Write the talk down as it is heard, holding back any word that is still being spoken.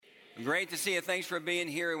Great to see you. Thanks for being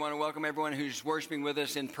here. We want to welcome everyone who's worshiping with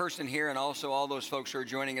us in person here and also all those folks who are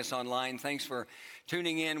joining us online. Thanks for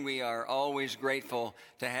tuning in. We are always grateful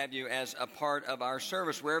to have you as a part of our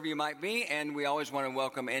service wherever you might be, and we always want to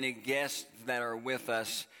welcome any guests that are with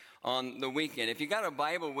us on the weekend. If you got a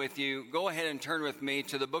Bible with you, go ahead and turn with me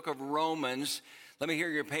to the book of Romans. Let me hear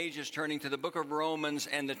your pages turning to the book of Romans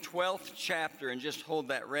and the 12th chapter, and just hold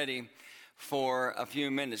that ready for a few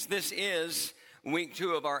minutes. This is week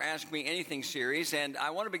 2 of our Ask Me Anything series, and I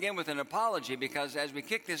want to begin with an apology because as we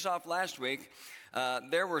kicked this off last week,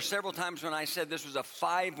 there were several times when I said this was a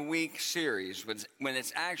 5-week series, when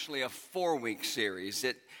it's actually a 4-week series.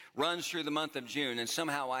 It runs through the month of June, and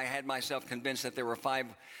somehow I had myself convinced that there were 5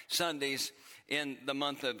 Sundays in the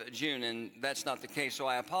month of June, and that's not the case, so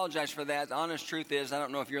I apologize for that. The honest truth is, I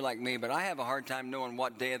don't know if you're like me, but I have a hard time knowing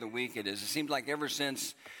what day of the week it is. It seems like ever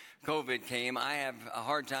since COVID came, I have a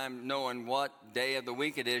hard time knowing what day of the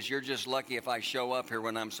week it is. You're just lucky if I show up here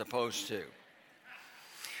when I'm supposed to.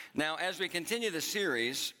 Now, as we continue the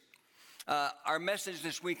series, our message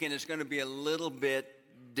this weekend is going to be a little bit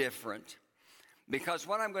different, because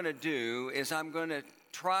what I'm going to do is I'm going to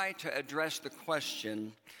try to address the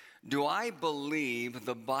question, do I believe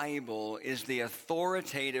the Bible is the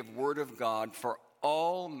authoritative Word of God for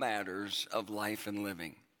all matters of life and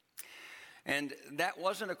living? And that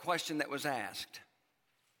wasn't a question that was asked.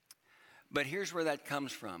 But here's where that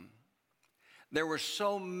comes from. There were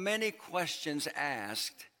so many questions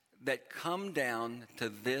asked that come down to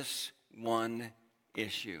this one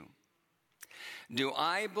issue. Do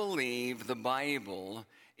I believe the Bible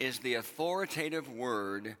is the authoritative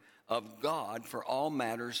Word of God for all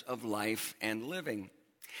matters of life and living?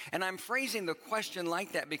 And I'm phrasing the question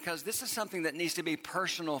like that because this is something that needs to be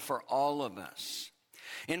personal for all of us.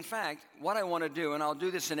 In fact, what I want to do, and I'll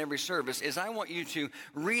do this in every service, is I want you to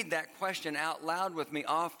read that question out loud with me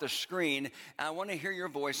off the screen. I want to hear your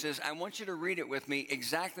voices. I want you to read it with me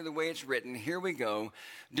exactly the way it's written. Here we go.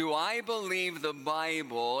 Do I believe the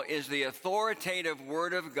Bible is the authoritative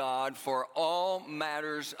Word of God for all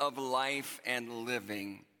matters of life and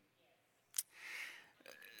living?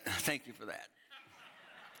 Thank you for that.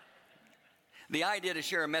 The idea to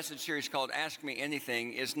share a message series called Ask Me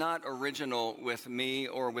Anything is not original with me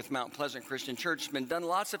or with Mount Pleasant Christian Church. It's been done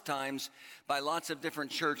lots of times by lots of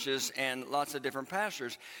different churches and lots of different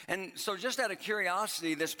pastors. And so just out of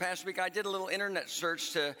curiosity, this past week I did a little internet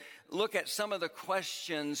search to look at some of the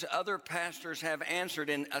questions other pastors have answered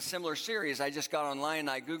in a similar series. I just got online and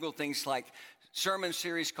I Googled things like sermon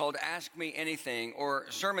series called Ask Me Anything, or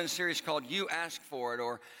sermon series called You Ask For It,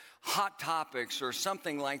 or hot topics or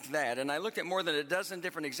something like that. And I looked at more than a dozen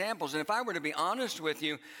different examples. And if I were to be honest with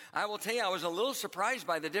you, I will tell you I was a little surprised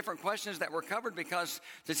by the different questions that were covered because,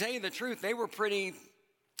 to tell you the truth, they were pretty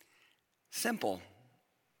simple,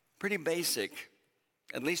 pretty basic,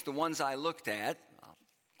 at least the ones I looked at. I'll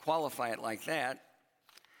qualify it like that.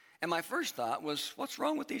 And my first thought was, what's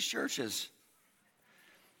wrong with these churches?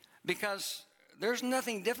 Because there's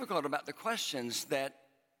nothing difficult about the questions that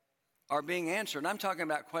are being answered. And I'm talking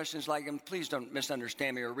about questions like, and please don't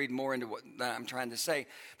misunderstand me or read more into what I'm trying to say,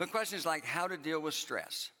 but questions like how to deal with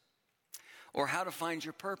stress, or how to find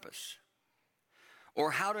your purpose,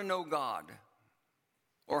 or how to know God,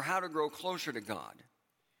 or how to grow closer to God.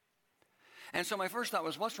 And so my first thought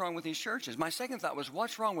was, what's wrong with these churches? My second thought was,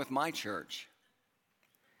 what's wrong with my church?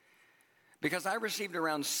 Because I received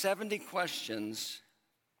around 70 questions,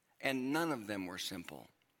 and none of them were simple.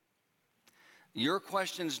 Your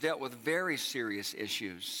questions dealt with very serious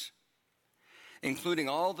issues, including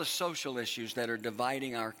all the social issues that are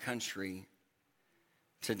dividing our country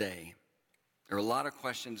today. There are a lot of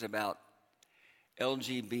questions about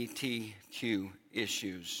LGBTQ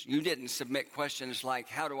issues. You didn't submit questions like,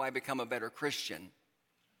 how do I become a better Christian?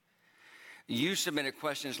 You submitted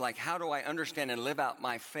questions like, how do I understand and live out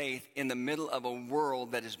my faith in the middle of a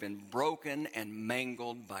world that has been broken and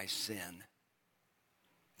mangled by sin?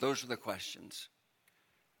 Those are the questions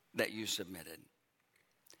that you submitted.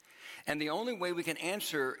 And the only way we can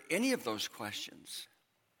answer any of those questions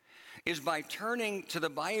is by turning to the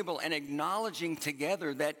Bible and acknowledging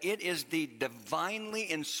together that it is the divinely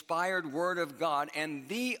inspired Word of God and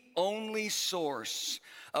the only source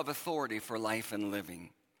of authority for life and living.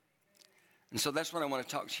 And so that's what I want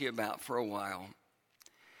to talk to you about for a while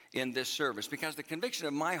in this service, because the conviction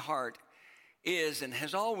of my heart is and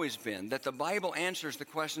has always been that the Bible answers the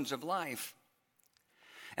questions of life.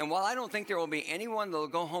 And while I don't think there will be anyone that will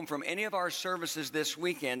go home from any of our services this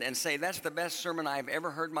weekend and say, that's the best sermon I've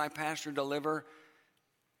ever heard my pastor deliver,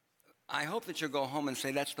 I hope that you'll go home and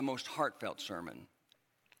say, that's the most heartfelt sermon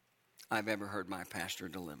I've ever heard my pastor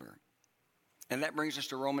deliver. And that brings us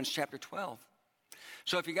to Romans chapter 12.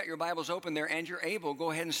 So if you got your Bibles open there and you're able, go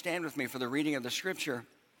ahead and stand with me for the reading of the scripture.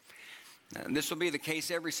 And this will be the case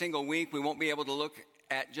every single week. We won't be able to look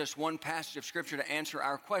at just one passage of scripture to answer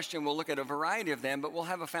our question. We'll look at a variety of them, but we'll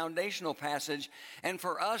have a foundational passage. And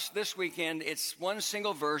for us this weekend, it's one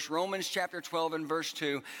single verse, Romans chapter 12 and verse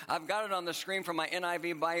 2. I've got it on the screen from my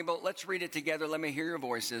NIV Bible. Let's read it together. Let me hear your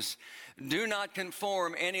voices. Do not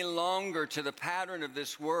conform any longer to the pattern of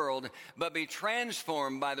this world, but be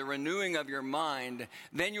transformed by the renewing of your mind.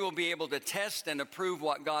 Then you will be able to test and approve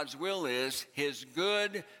what God's will is, his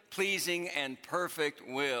good, pleasing, and perfect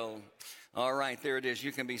will. All right, there it is.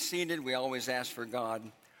 You can be seated. We always ask for God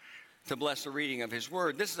to bless the reading of his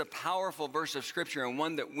word. This is a powerful verse of scripture and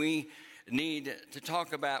one that we need to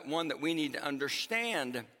talk about, one that we need to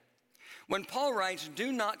understand. When Paul writes,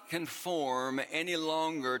 do not conform any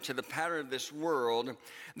longer to the pattern of this world,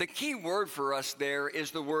 the key word for us there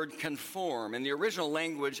is the word conform. In the original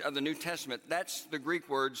language of the New Testament, that's the Greek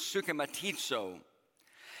word sukamatizo.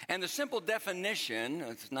 And the simple definition,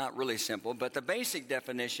 it's not really simple, but the basic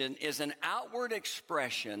definition is an outward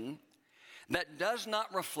expression that does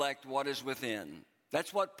not reflect what is within.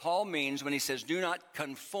 That's what Paul means when he says, do not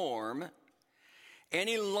conform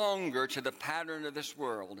any longer to the pattern of this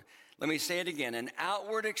world. Let me say it again, an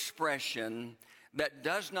outward expression that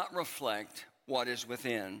does not reflect what is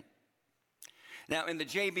within. Now, in the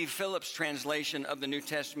J.B. Phillips translation of the New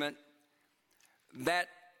Testament, that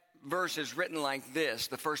verse is written like this,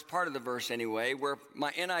 the first part of the verse anyway, where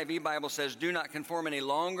my NIV Bible says, do not conform any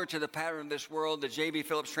longer to the pattern of this world. The J.B.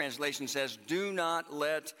 Phillips translation says, don't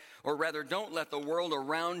let the world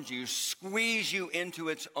around you squeeze you into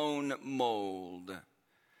its own mold.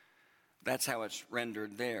 That's how it's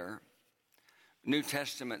rendered there. New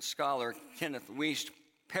Testament scholar Kenneth Wuest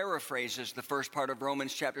paraphrases the first part of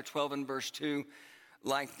Romans chapter 12 and verse 2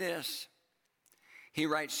 like this. He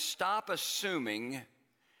writes, stop assuming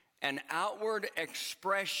an outward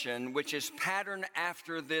expression which is patterned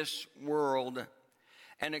after this world,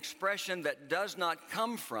 an expression that does not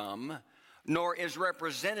come from nor is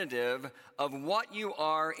representative of what you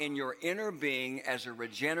are in your inner being as a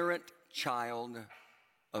regenerate child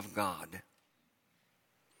of God.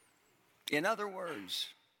 In other words,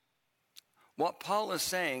 what Paul is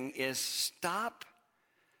saying is stop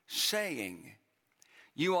saying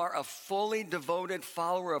you are a fully devoted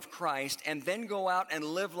follower of Christ and then go out and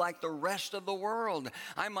live like the rest of the world.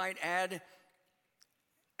 I might add,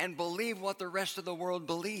 and believe what the rest of the world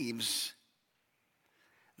believes.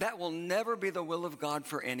 That will never be the will of God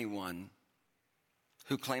for anyone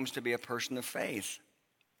who claims to be a person of faith.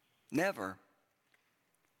 Never.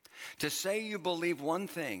 To say you believe one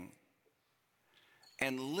thing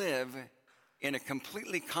and live in a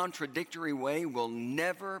completely contradictory way will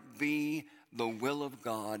never be the will of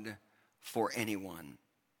God for anyone.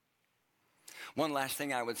 One last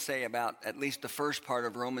thing I would say about at least the first part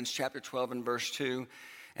of Romans chapter 12 and verse 2,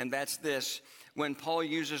 and that's this. When Paul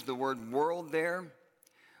uses the word world there,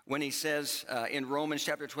 when he says in Romans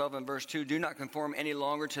chapter 12 and verse 2, do not conform any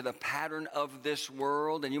longer to the pattern of this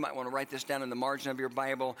world, and you might want to write this down in the margin of your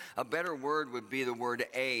Bible. A better word would be the word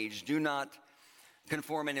age. Do not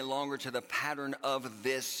conform any longer to the pattern of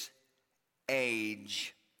this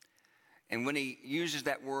age. And when he uses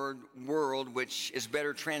that word world, which is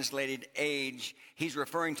better translated age, he's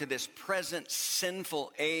referring to this present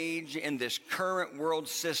sinful age in this current world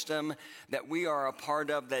system that we are a part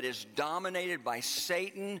of that is dominated by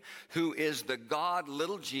Satan, who is the God,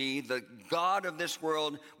 little g, the God of this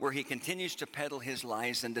world, where he continues to peddle his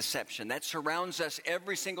lies and deception. That surrounds us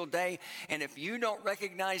every single day. And if you don't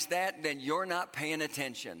recognize that, then you're not paying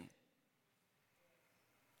attention.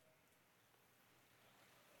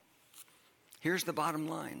 Here's the bottom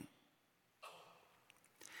line.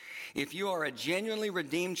 If you are a genuinely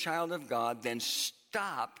redeemed child of God, then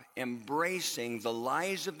stop embracing the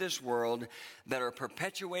lies of this world that are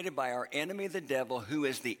perpetuated by our enemy, the devil, who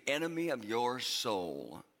is the enemy of your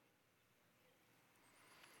soul.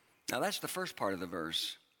 Now, that's the first part of the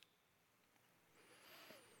verse.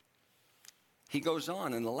 He goes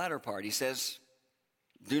on in the latter part. He says,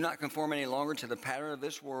 do not conform any longer to the pattern of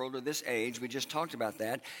this world or this age. We just talked about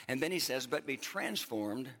that. And then he says, but be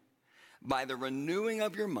transformed by the renewing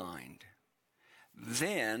of your mind.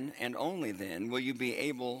 Then, and only then, will you be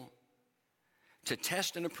able to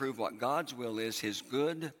test and approve what God's will is, his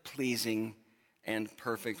good, pleasing, and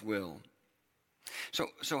perfect will.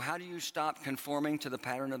 So how do you stop conforming to the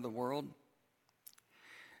pattern of the world?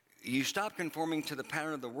 You stop conforming to the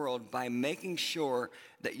pattern of the world by making sure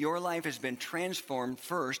that your life has been transformed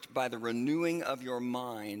first by the renewing of your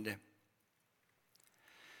mind.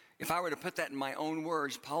 If I were to put that in my own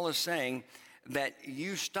words, Paul is saying that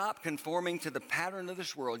you stop conforming to the pattern of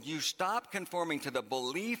this world. You stop conforming to the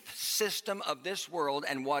belief system of this world,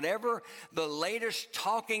 and whatever the latest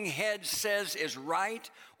talking head says is right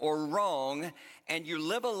or wrong, and you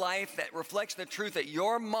live a life that reflects the truth that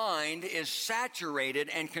your mind is saturated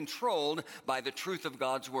and controlled by the truth of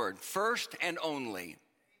God's word. First and only.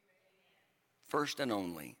 First and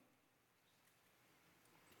only.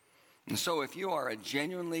 And so if you are a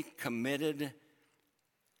genuinely committed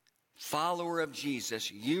follower of Jesus,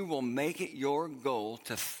 you will make it your goal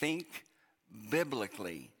to think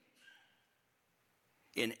biblically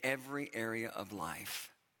in every area of life.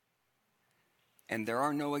 And there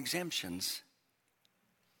are no exemptions.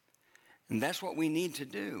 And that's what we need to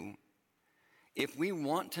do if we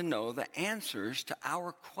want to know the answers to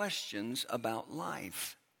our questions about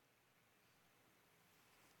life.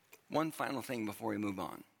 One final thing before we move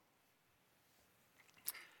on.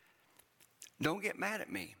 Don't get mad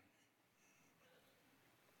at me.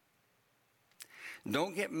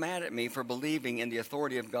 Don't get mad at me for believing in the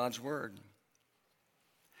authority of God's word.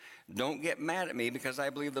 Don't get mad at me because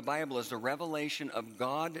I believe the Bible is the revelation of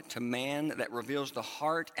God to man that reveals the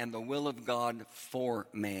heart and the will of God for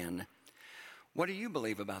man. What do you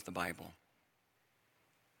believe about the Bible?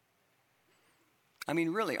 I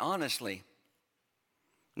mean, really, honestly,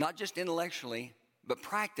 not just intellectually, but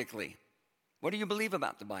practically. What do you believe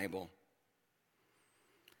about the Bible?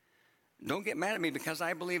 Don't get mad at me because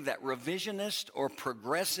I believe that revisionist or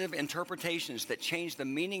progressive interpretations that change the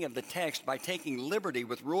meaning of the text by taking liberty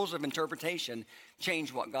with rules of interpretation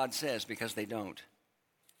change what God says, because they don't.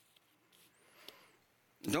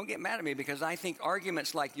 Don't get mad at me because I think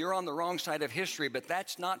arguments like you're on the wrong side of history, but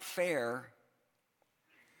that's not fair,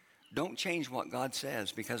 don't change what God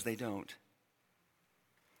says, because they don't.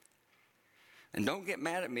 And don't get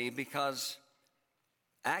mad at me because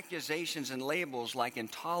accusations and labels like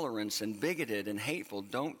intolerance and bigoted and hateful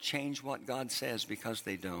don't change what God says, because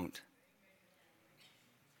they don't.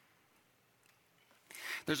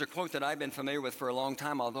 There's a quote that I've been familiar with for a long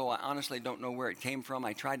time, although I honestly don't know where it came from.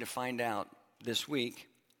 I tried to find out this week,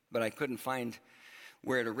 but I couldn't find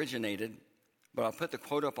where it originated. But I'll put the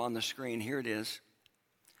quote up on the screen. Here it is.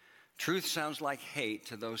 Truth sounds like hate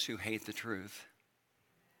to those who hate the truth.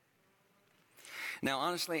 Now,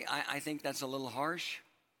 honestly, I think that's a little harsh.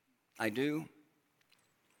 I do.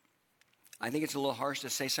 I think it's a little harsh to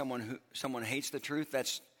say someone hates the truth.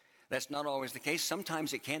 That's not always the case.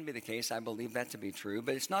 Sometimes it can be the case. I believe that to be true,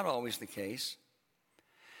 but it's not always the case.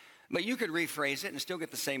 But you could rephrase it and still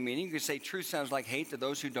get the same meaning. You could say truth sounds like hate to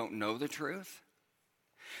those who don't know the truth.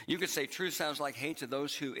 You could say truth sounds like hate to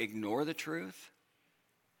those who ignore the truth.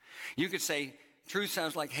 You could say truth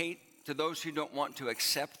sounds like hate to those who don't want to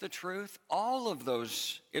accept the truth. All of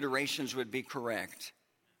those iterations would be correct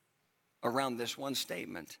around this one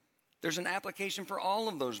statement. There's an application for all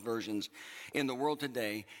of those versions in the world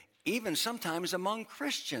today, even sometimes among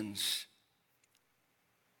Christians.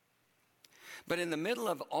 But in the middle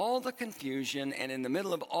of all the confusion and in the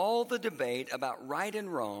middle of all the debate about right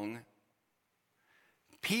and wrong,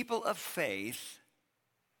 people of faith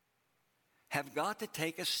have got to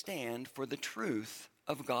take a stand for the truth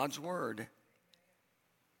of God's word.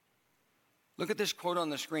 Look at this quote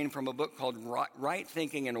on the screen from a book called Right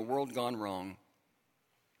Thinking in a World Gone Wrong.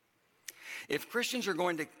 If Christians are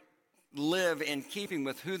going to live in keeping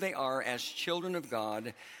with who they are as children of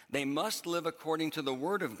God, they must live according to the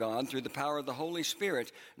Word of God through the power of the Holy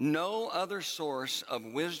Spirit. No other source of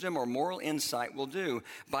wisdom or moral insight will do.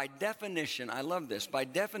 By definition, I love this, by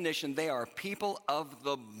definition, they are people of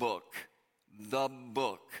the book. The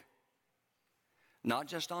book. Not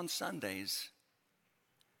just on Sundays,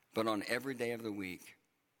 but on every day of the week.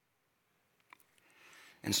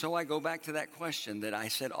 And so I go back to that question that I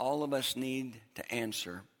said all of us need to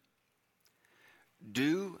answer.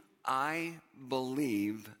 Do I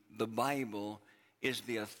believe the Bible is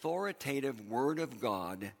the authoritative Word of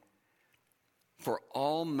God for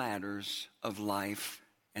all matters of life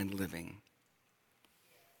and living?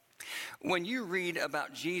 When you read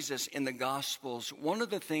about Jesus in the Gospels, one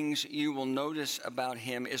of the things you will notice about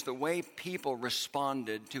him is the way people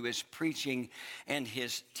responded to his preaching and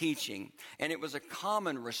his teaching. And it was a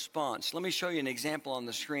common response. Let me show you an example on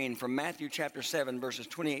the screen from Matthew chapter 7, verses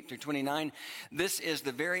 28 through 29. This is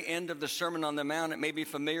the very end of the Sermon on the Mount. It may be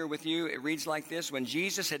familiar with you. It reads like this. When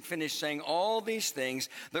Jesus had finished saying all these things,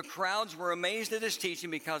 the crowds were amazed at his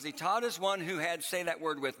teaching because he taught as one who had, say that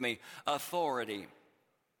word with me, authority,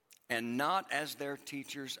 and not as their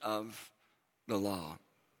teachers of the law.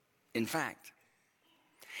 In fact,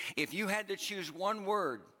 if you had to choose one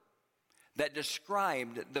word that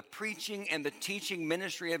described the preaching and the teaching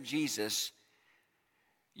ministry of Jesus,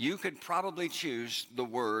 you could probably choose the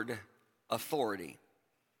word authority,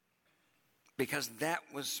 because that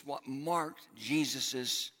was what marked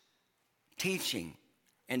Jesus' teaching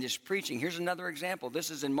and his preaching. Here's another example. This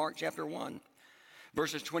is in Mark chapter 1.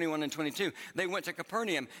 Verses 21 and 22, they went to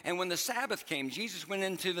Capernaum, and when the Sabbath came, Jesus went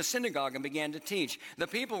into the synagogue and began to teach. The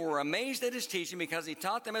people were amazed at his teaching because he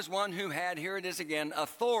taught them as one who had, here it is again,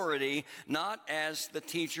 authority, not as the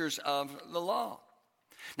teachers of the law.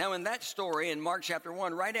 Now, in that story, in Mark chapter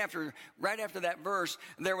 1, right after that verse,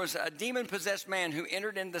 there was a demon-possessed man who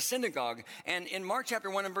entered into the synagogue. And in Mark chapter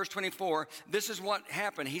 1 and verse 24, this is what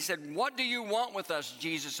happened. He said, "What do you want with us,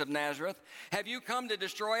 Jesus of Nazareth? Have you come to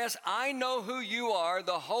destroy us? I know who you are,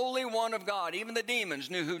 the Holy One of God." Even the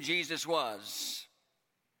demons knew who Jesus was.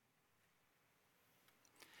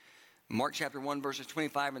 Mark chapter 1, verses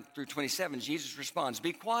 25 through 27, Jesus responds,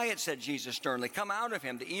 "Be quiet," said Jesus sternly. "Come out of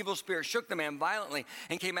him." The evil spirit shook the man violently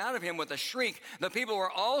and came out of him with a shriek. The people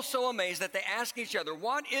were all so amazed that they asked each other,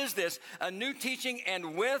 "What is this? A new teaching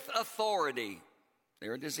and with authority."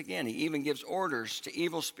 There it is again. He even gives orders to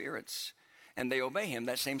evil spirits, and they obey him.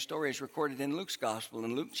 That same story is recorded in Luke's gospel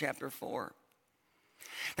in Luke chapter 4.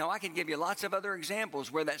 Now, I could give you lots of other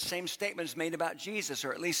examples where that same statement is made about Jesus,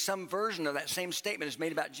 or at least some version of that same statement is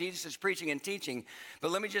made about Jesus' preaching and teaching. But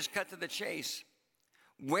let me just cut to the chase.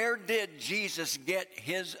 Where did Jesus get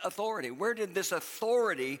his authority? Where did this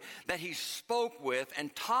authority that he spoke with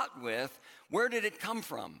and taught with, where did it come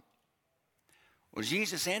from? Well,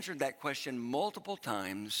 Jesus answered that question multiple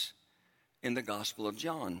times in the Gospel of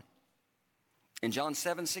John. In John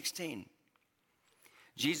 7:16.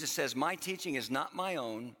 Jesus says, "My teaching is not my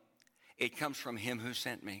own. It comes from him who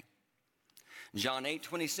sent me." John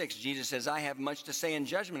 8:26, Jesus says, "I have much to say in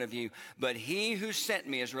judgment of you, but he who sent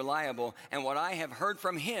me is reliable, and what I have heard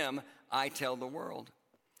from him, I tell the world."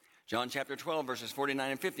 John chapter 12, verses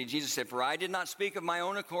 49 and 50, Jesus said, "For I did not speak of my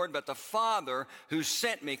own accord, but the Father who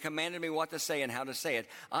sent me commanded me what to say and how to say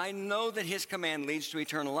it. I know that his command leads to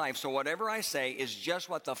eternal life, so whatever I say is just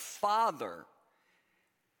what the Father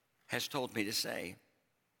has told me to say."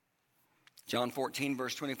 John 14,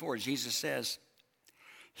 verse 24, Jesus says,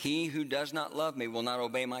 "He who does not love me will not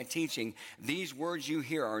obey my teaching. These words you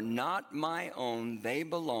hear are not my own. They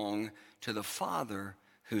belong to the Father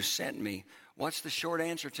who sent me." What's the short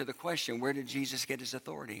answer to the question, where did Jesus get his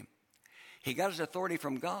authority? He got his authority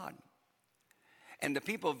from God. And the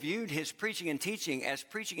people viewed his preaching and teaching as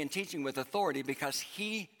preaching and teaching with authority because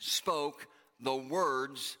he spoke the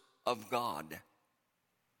words of God.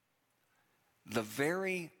 The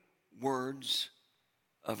very words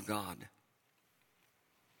of God.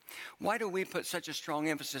 Why do we put such a strong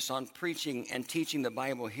emphasis on preaching and teaching the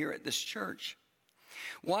Bible here at this church?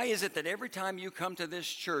 Why is it that every time you come to this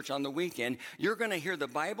church on the weekend, you're going to hear the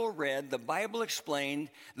Bible read, the Bible explained,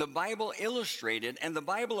 the Bible illustrated, and the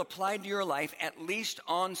Bible applied to your life at least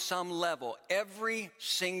on some level every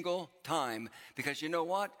single time? Because you know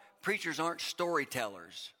what? Preachers aren't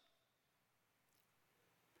storytellers.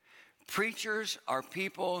 Preachers are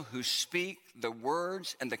people who speak the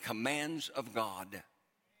words and the commands of God.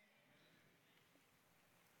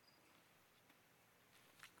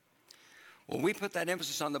 Well, we put that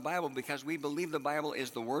emphasis on the Bible because we believe the Bible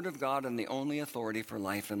is the Word of God and the only authority for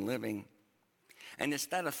life and living. And it's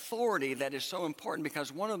that authority that is so important,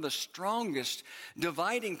 because one of the strongest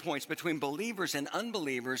dividing points between believers and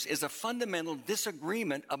unbelievers is a fundamental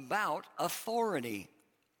disagreement about authority.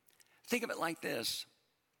 Think of it like this.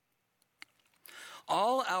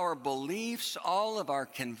 All our beliefs, all of our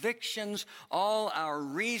convictions, all our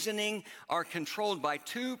reasoning are controlled by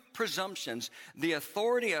two presumptions: the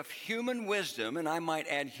authority of human wisdom, and I might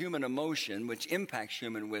add human emotion, which impacts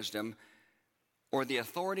human wisdom, or the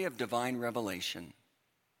authority of divine revelation.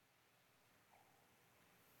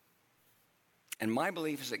 And my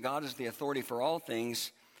belief is that God is the authority for all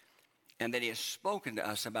things, and that he has spoken to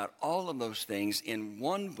us about all of those things in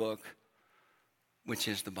one book, which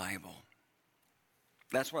is the Bible.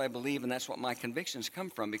 That's what I believe, and that's what my convictions come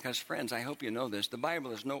from. Because, friends, I hope you know this, the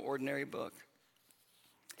Bible is no ordinary book.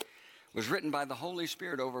 It was written by the Holy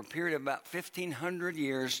Spirit over a period of about 1,500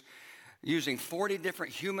 years, using 40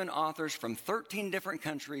 different human authors from 13 different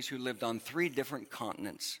countries who lived on 3 different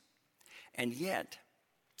continents. And yet,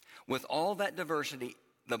 with all that diversity,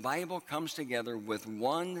 the Bible comes together with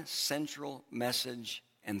one central message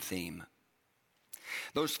and theme.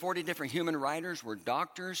 Those 40 different human writers were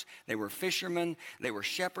doctors, they were fishermen, they were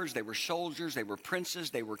shepherds, they were soldiers, they were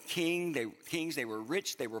princes, they were kings, they were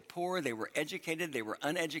rich, they were poor, they were educated, they were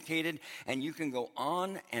uneducated, and you can go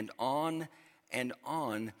on and on and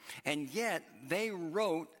on. And yet they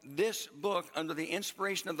wrote this book under the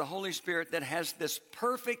inspiration of the Holy Spirit that has this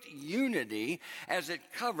perfect unity as it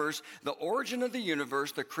covers the origin of the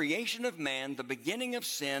universe, the creation of man, the beginning of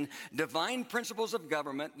sin, divine principles of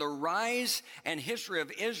government, the rise and history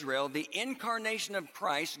of Israel, the incarnation of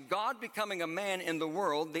Christ, God becoming a man in the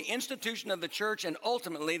world, the institution of the church, and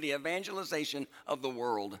ultimately the evangelization of the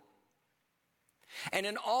world. And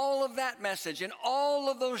in all of that message, in all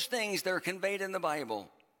of those things that are conveyed in the Bible,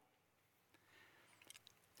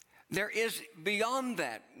 there is beyond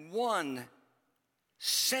that one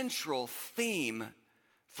central theme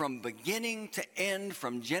from beginning to end,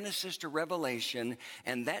 from Genesis to Revelation,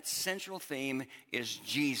 and that central theme is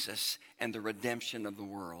Jesus and the redemption of the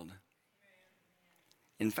world.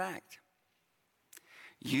 In fact,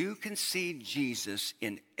 you can see Jesus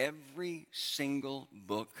in every single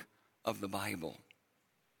book of the Bible.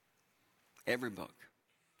 Every book.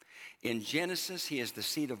 In Genesis, he is the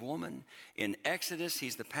seed of woman. In Exodus,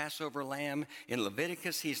 he's the Passover lamb. In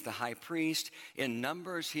Leviticus, he's the high priest. In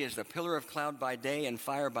Numbers, he is the pillar of cloud by day and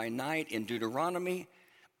fire by night. In Deuteronomy,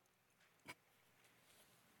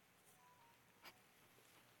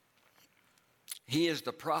 he is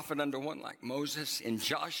the prophet under one like Moses. In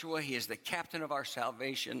Joshua, he is the captain of our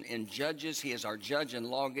salvation. In Judges, he is our judge and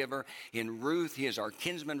lawgiver. In Ruth, he is our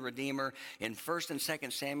kinsman redeemer. In 1 and 2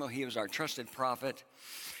 Samuel, he is our trusted prophet.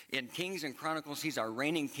 In Kings and Chronicles, he's our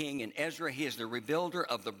reigning king. In Ezra, he is the rebuilder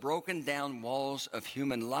of the broken down walls of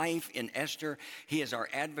human life. In Esther, he is our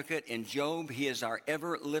advocate. In Job, he is our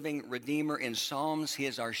ever-living redeemer. In Psalms, he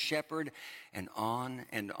is our shepherd. And on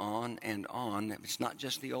and on and on. It's not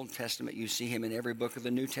just the Old Testament. You see him in every book of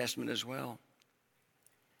the New Testament as well.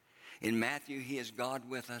 In Matthew, he is God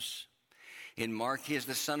with us. In Mark, he is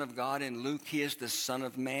the Son of God. In Luke, he is the Son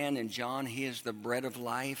of Man. In John, he is the bread of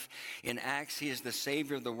life. In Acts, he is the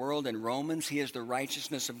Savior of the world. In Romans, he is the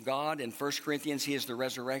righteousness of God. In 1 Corinthians, he is the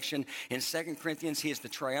resurrection. In 2 Corinthians, he is the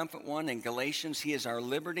triumphant one. In Galatians, he is our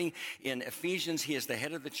liberty. In Ephesians, he is the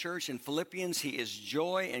head of the church. In Philippians, he is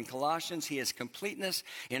joy. In Colossians, he is completeness.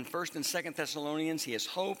 In 1 and 2 Thessalonians, he is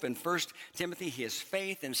hope. In 1 Timothy, he is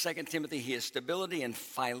faith. In 2 Timothy, he is stability. In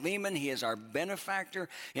Philemon, he is our benefactor.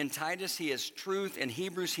 In Titus, he is truth. In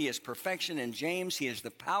Hebrews, he is perfection. In James, he is the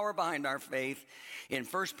power behind our faith. In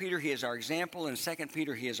 1 Peter, he is our example. In 2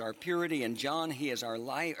 Peter, he is our purity. In John, he is our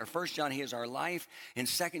life. Or 1 John, he is our life. In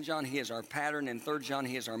 2 John, he is our pattern. In 3 John,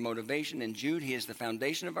 he is our motivation. In Jude, he is the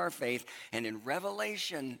foundation of our faith. And in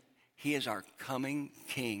Revelation, he is our coming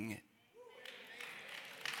king.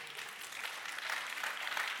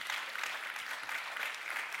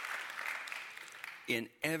 In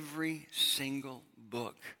every single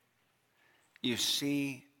book, you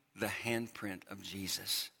see the handprint of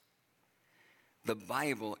Jesus. The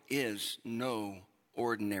Bible is no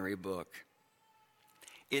ordinary book.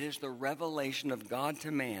 It is the revelation of God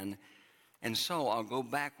to man. And so I'll go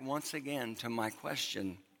back once again to my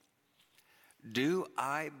question. Do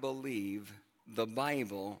I believe the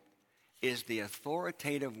Bible is the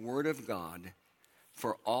authoritative Word of God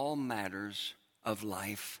for all matters of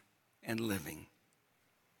life and living?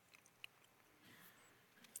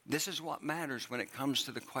 This is what matters when it comes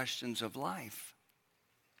to the questions of life.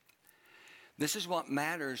 This is what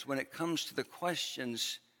matters when it comes to the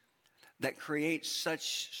questions that create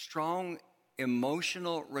such strong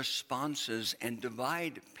emotional responses and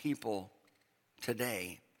divide people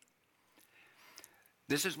today.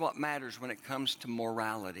 This is what matters when it comes to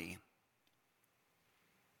morality.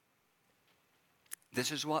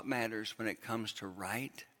 This is what matters when it comes to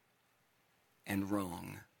right and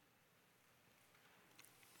wrong.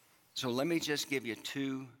 So let me just give you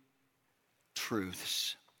two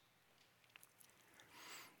truths.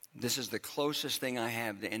 This is the closest thing I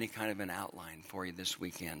have to any kind of an outline for you this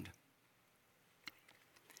weekend.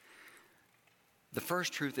 The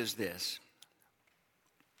first truth is this.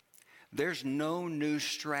 There's no new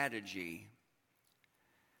strategy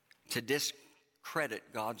to discredit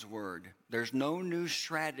God's word. There's no new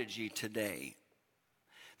strategy today.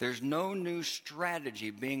 There's no new strategy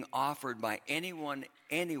being offered by anyone,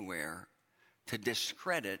 anywhere, to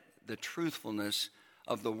discredit the truthfulness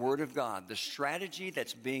of the Word of God. The strategy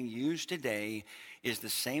that's being used today is the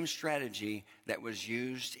same strategy that was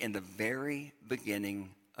used in the very beginning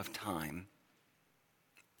of time.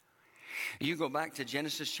 You go back to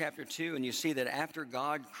Genesis chapter 2 and you see that after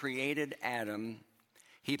God created Adam,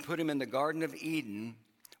 he put him in the Garden of Eden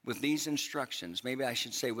with these instructions. Maybe I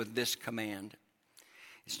should say with this command.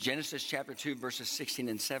 It's Genesis chapter 2, verses 16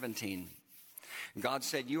 and 17. God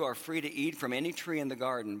said, "You are free to eat from any tree in the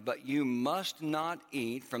garden, but you must not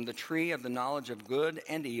eat from the tree of the knowledge of good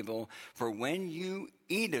and evil, for when you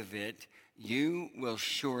eat of it, you will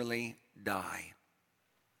surely die.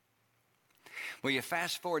 Well, you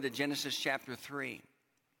fast forward to Genesis chapter 3.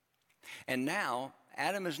 And now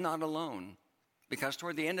Adam is not alone, because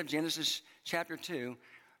toward the end of Genesis chapter 2,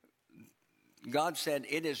 God said,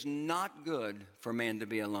 it is not good for man to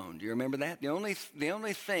be alone. Do you remember that? The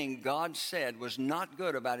only thing God said was not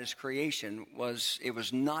good about his creation was it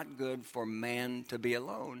was not good for man to be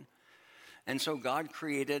alone. And so God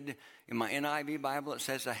created, in my NIV Bible, it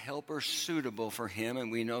says a helper suitable for him,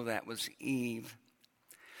 and we know that was Eve.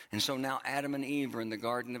 And so now Adam and Eve are in the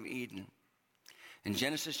Garden of Eden. In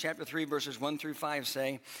Genesis chapter 3, verses 1 through 5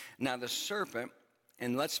 say, now the serpent,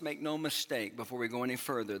 and let's make no mistake before we go any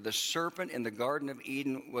further, the serpent in the Garden of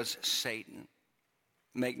Eden was Satan.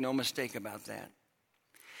 Make no mistake about that.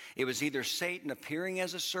 It was either Satan appearing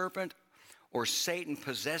as a serpent, or Satan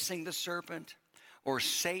possessing the serpent, or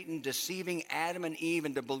Satan deceiving Adam and Eve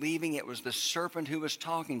into believing it was the serpent who was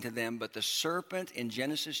talking to them. But the serpent in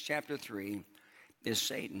Genesis chapter 3 is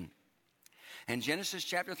Satan. And Genesis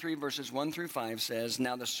chapter 3, verses 1 through 5 says,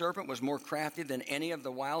 now the serpent was more crafty than any of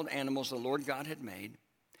the wild animals the Lord God had made.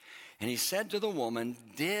 And he said to the woman,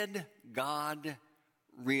 did God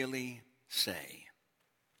really say,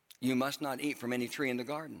 you must not eat from any tree in the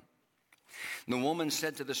garden? And the woman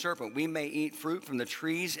said to the serpent, we may eat fruit from the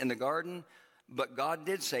trees in the garden, but God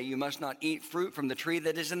did say, you must not eat fruit from the tree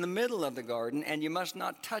that is in the middle of the garden, and you must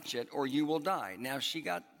not touch it, or you will die. Now, she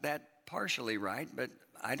got that partially right, but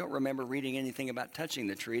I don't remember reading anything about touching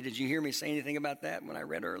the tree. Did you hear me say anything about that when I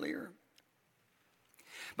read earlier?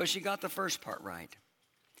 But she got the first part right.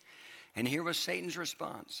 And here was Satan's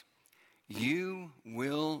response. You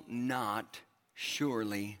will not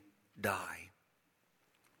surely die.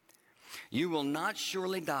 You will not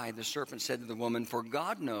surely die, the serpent said to the woman, for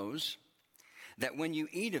God knows that when you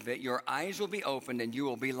eat of it, your eyes will be opened and you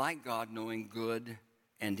will be like God, knowing good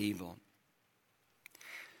and evil.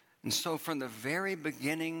 And so from the very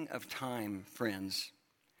beginning of time, friends,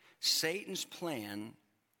 Satan's plan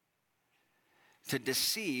to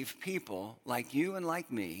deceive people like you and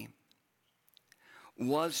like me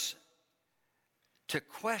was to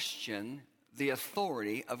question the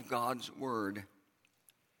authority of God's word.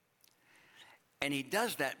 And he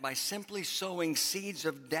does that by simply sowing seeds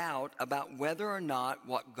of doubt about whether or not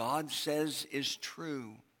what God says is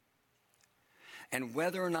true, and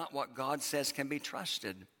whether or not what God says can be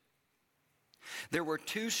trusted. There were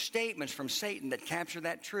two statements from Satan that capture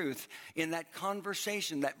that truth in that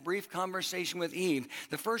conversation, that brief conversation with Eve.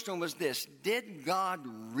 The first one was this: did God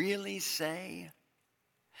really say?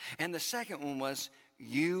 And the second one was,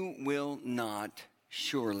 you will not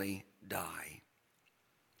surely die.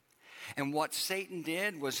 And what Satan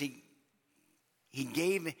did was he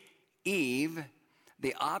gave Eve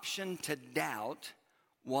the option to doubt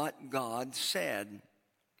what God said.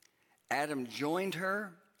 Adam joined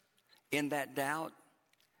her in that doubt.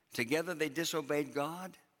 Together they disobeyed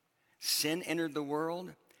God. Sin entered the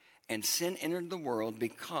world, and sin entered the world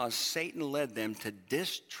because Satan led them to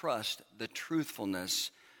distrust the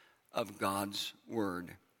truthfulness of God's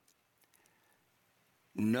word.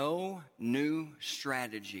 No new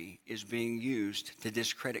strategy is being used to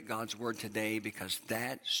discredit God's word today, because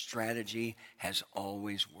that strategy has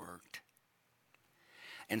always worked.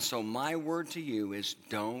 And so my word to you is,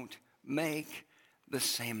 don't make the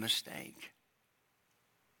same mistake.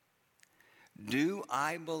 Do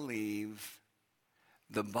I believe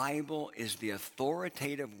the Bible is the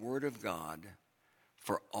authoritative word of God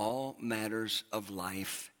for all matters of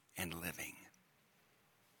life and living?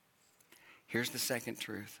 Here's the second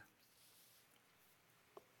truth.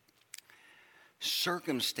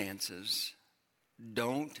 Circumstances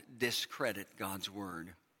don't discredit God's word.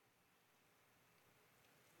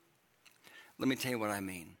 Let me tell you what I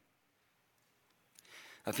mean.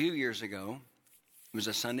 A few years ago, it was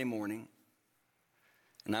a Sunday morning,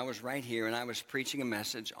 and I was right here, and I was preaching a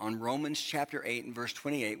message on Romans chapter 8 and verse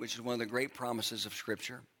 28, which is one of the great promises of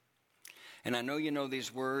Scripture. And I know you know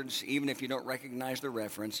these words, even if you don't recognize the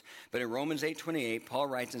reference. But in Romans 8:28, Paul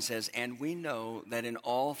writes and says, and we know that in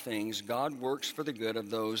all things God works for the good of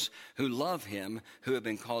those who love him, who have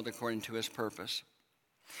been called according to his purpose.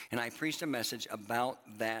 And I preached a message about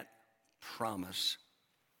that promise.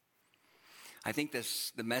 I think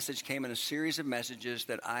the message came in a series of messages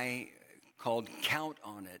that I called Count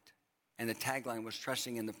on It. And the tagline was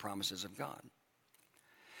Trusting in the Promises of God.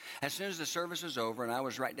 As soon as the service was over, and I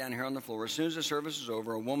was right down here on the floor, as soon as the service was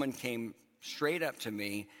over, a woman came straight up to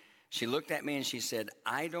me. She looked at me and she said,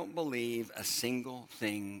 I don't believe a single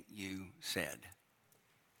thing you said.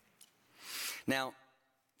 Now,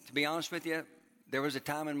 to be honest with you, there was a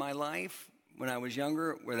time in my life when I was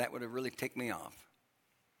younger where that would have really ticked me off.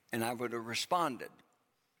 and I would have responded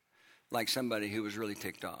like somebody who was really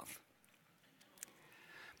ticked off.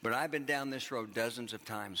 But I've been down this road dozens of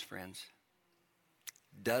times, friends.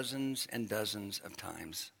 Dozens and dozens of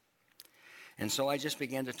times. And so I just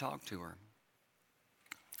began to talk to her.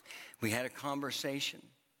 We had a conversation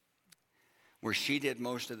where she did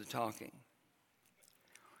most of the talking.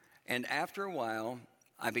 And after a while,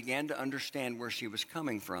 I began to understand where she was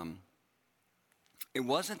coming from. It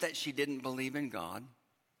wasn't that she didn't believe in God.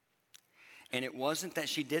 And it wasn't that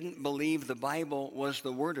she didn't believe the Bible was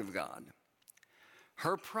the Word of God.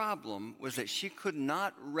 Her problem was that she could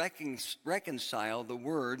not reconcile the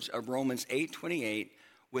words of Romans 8:28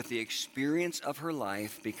 with the experience of her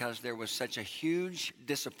life, because there was such a huge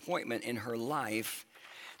disappointment in her life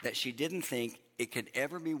that she didn't think it could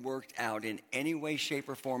ever be worked out in any way, shape,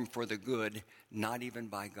 or form for the good, not even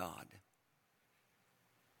by God.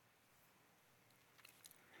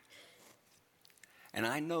 And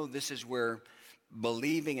I know this is where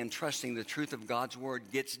believing and trusting the truth of God's word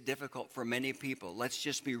gets difficult for many people. Let's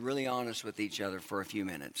just be really honest with each other for a few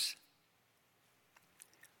minutes.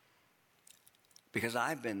 Because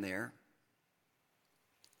I've been there.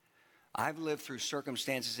 I've lived through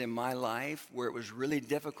circumstances in my life where it was really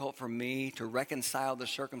difficult for me to reconcile the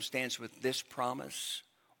circumstance with this promise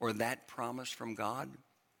or that promise from God,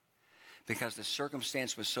 because the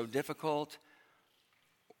circumstance was so difficult,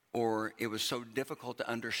 or it was so difficult to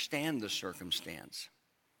understand the circumstance.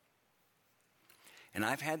 And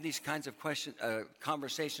I've had these kinds of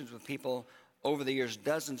conversations with people over the years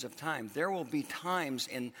dozens of times. There will be times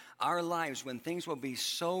in our lives when things will be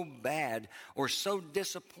so bad or so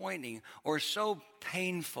disappointing or so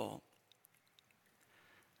painful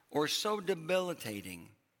or so debilitating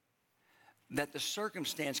that the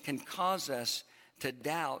circumstance can cause us to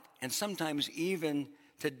doubt and sometimes even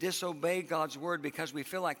to disobey God's word, because we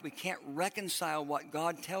feel like we can't reconcile what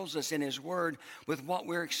God tells us in his word with what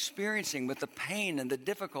we're experiencing, with the pain and the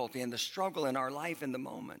difficulty and the struggle in our life in the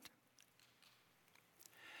moment.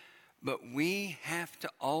 But we have to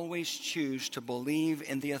always choose to believe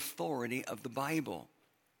in the authority of the Bible.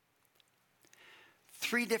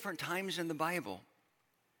 3 different times in the Bible,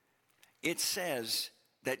 it says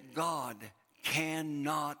that God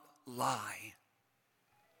cannot lie.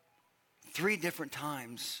 3 different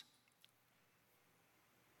times.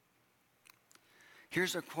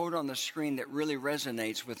 Here's a quote on the screen that really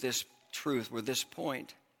resonates with this truth, with this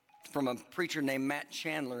point, from a preacher named Matt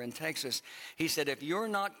Chandler in Texas. He said, if you're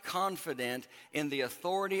not confident in the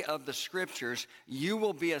authority of the scriptures, you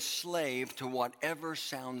will be a slave to whatever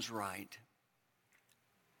sounds right.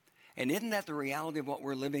 And isn't that the reality of what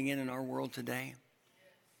we're living in our world today?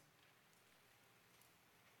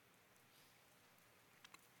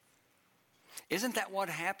 Isn't that what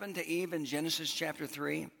happened to Eve in Genesis chapter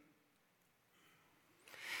 3?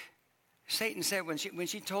 Satan said when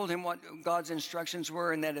she told him what God's instructions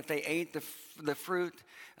were, and that if they ate the fruit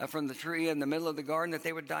from the tree in the middle of the garden, that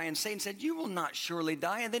they would die. And Satan said, you will not surely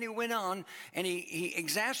die. And then he went on and he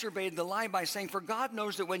exacerbated the lie by saying, for God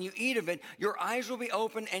knows that when you eat of it, your eyes will be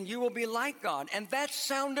open and you will be like God. And that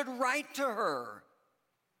sounded right to her.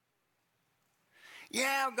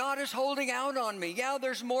 Yeah, God is holding out on me. Yeah,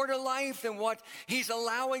 there's more to life than what he's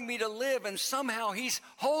allowing me to live. And somehow he's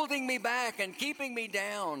holding me back and keeping me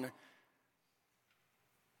down.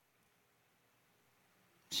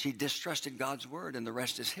 She distrusted God's word, and the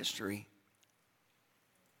rest is history.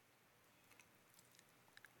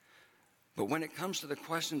 But when it comes to the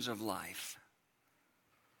questions of life,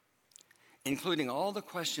 including all the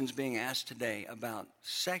questions being asked today about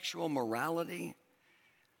sexual morality,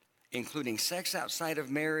 including sex outside of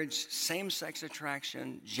marriage, same-sex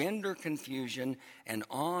attraction, gender confusion, and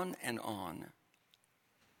on and on,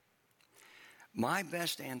 my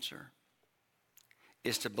best answer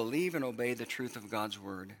is to believe and obey the truth of God's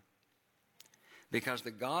word, because the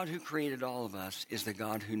God who created all of us is the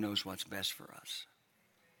God who knows what's best for us.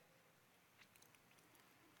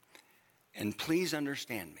 And please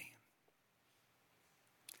understand me.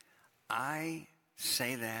 I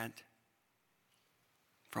say that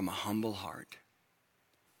from a humble heart,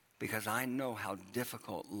 because I know how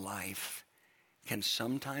difficult life can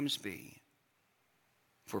sometimes be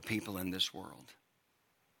for people in this world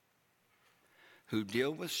who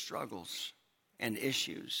deal with struggles and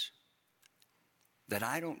issues that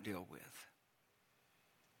I don't deal with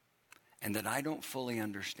and that I don't fully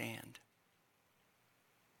understand.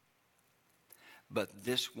 But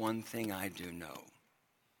this one thing I do know.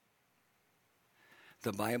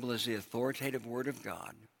 The Bible is the authoritative word of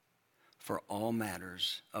God for all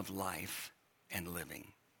matters of life and living.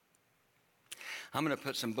 I'm going to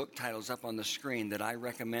put some book titles up on the screen that I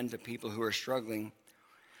recommend to people who are struggling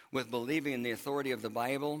with believing in the authority of the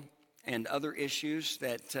Bible and other issues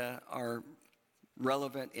that are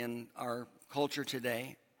relevant in our culture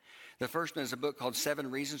today. The first one is a book called 7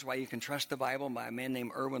 Reasons Why You Can Trust the Bible by a man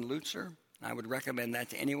named Erwin Lutzer. I would recommend that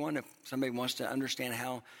to anyone. If somebody wants to understand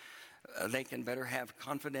how they can better have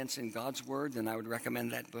confidence in God's Word, then I would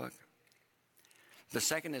recommend that book. The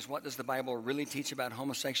second is What Does the Bible Really Teach About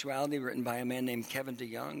Homosexuality, written by a man named Kevin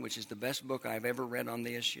DeYoung, which is the best book I've ever read on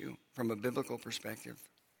the issue from a biblical perspective.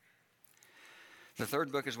 The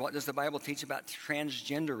third book is What Does the Bible Teach About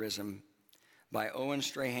Transgenderism by Owen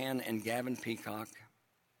Strahan and Gavin Peacock,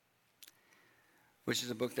 which is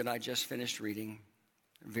a book that I just finished reading.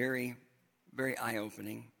 Very, very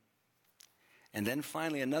eye-opening. And then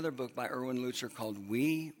finally, another book by Erwin Lutzer called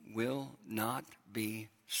We Will Not Be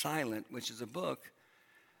Silent, which is a book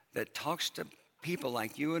that talks to people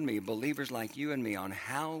like you and me, believers like you and me, on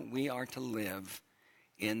how we are to live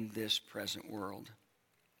in this present world.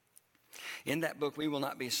 In that book, We Will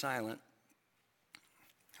Not Be Silent,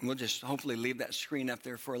 and we'll just hopefully leave that screen up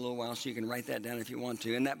there for a little while so you can write that down if you want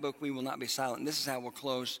to. In that book, We Will Not Be Silent, and this is how we'll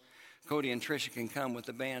close. Cody and Tricia can come with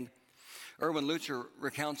the band. Erwin Lutzer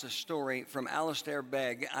recounts a story from Alistair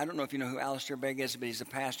Begg. I don't know if you know who Alistair Begg is, but he's a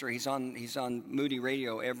pastor. He's on Moody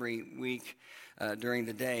Radio every week during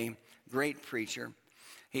the day. Great preacher.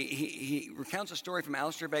 He recounts a story from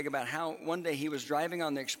Alistair Begg about how one day he was driving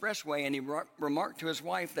on the expressway and he remarked to his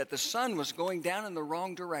wife that the sun was going down in the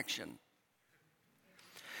wrong direction.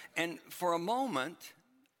 And for a moment,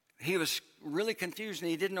 he was really confused and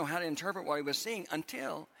he didn't know how to interpret what he was seeing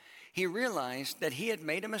until he realized that he had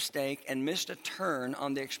made a mistake and missed a turn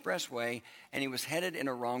on the expressway and he was headed in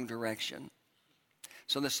a wrong direction.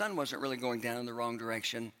 So the sun wasn't really going down in the wrong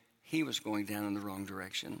direction. He was going down in the wrong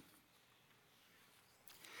direction.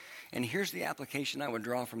 And here's the application I would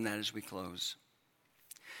draw from that as we close.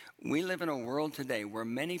 We live in a world today where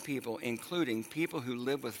many people, including people who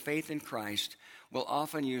live with faith in Christ, will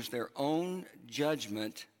often use their own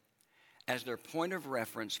judgment as their point of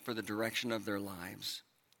reference for the direction of their lives.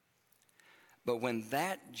 But when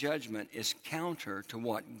that judgment is counter to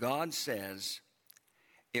what God says,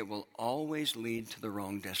 it will always lead to the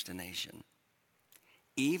wrong destination.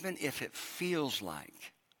 Even if it feels like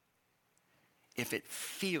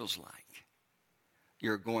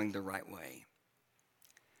you're going the right way,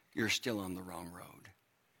 you're still on the wrong road.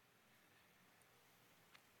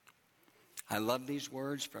 I love these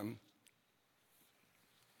words from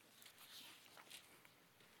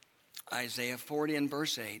Isaiah 40 and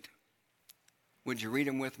verse 8. Would you read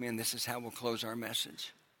them with me? And this is how we'll close our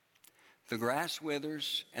message. The grass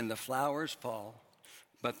withers and the flowers fall,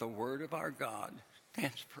 but the word of our God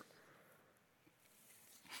stands forever.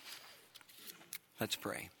 Let's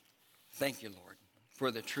pray. Thank you, Lord,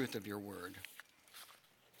 for the truth of your word.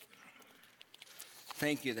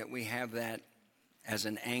 Thank you that we have that as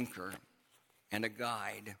an anchor and a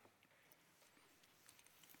guide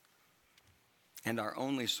and our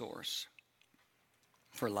only source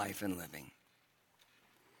for life and living.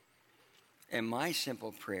 And my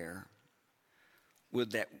simple prayer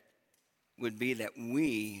would be that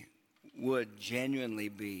we would genuinely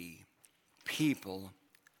be people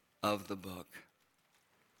of the book,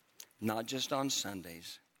 not just on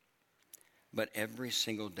Sundays, but every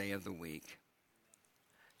single day of the week.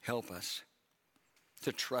 Help us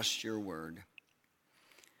to trust your word,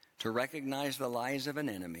 to recognize the lies of an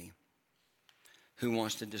enemy who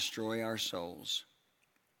wants to destroy our souls,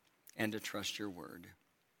 and to trust your word.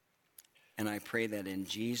 And I pray that in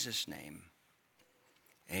Jesus' name,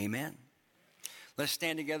 amen. Let's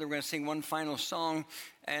stand together. We're going to sing one final song.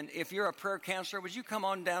 And if you're a prayer counselor, would you come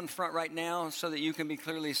on down front right now so that you can be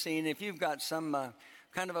clearly seen? If you've got some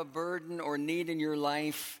kind of a burden or need in your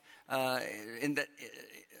life in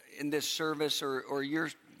this service, or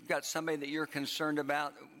you've got somebody that you're concerned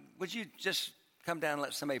about, would you just come down and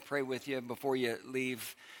let somebody pray with you before you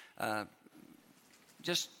leave?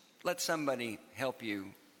 Just let somebody help you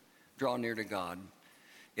draw near to God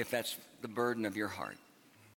if that's the burden of your heart.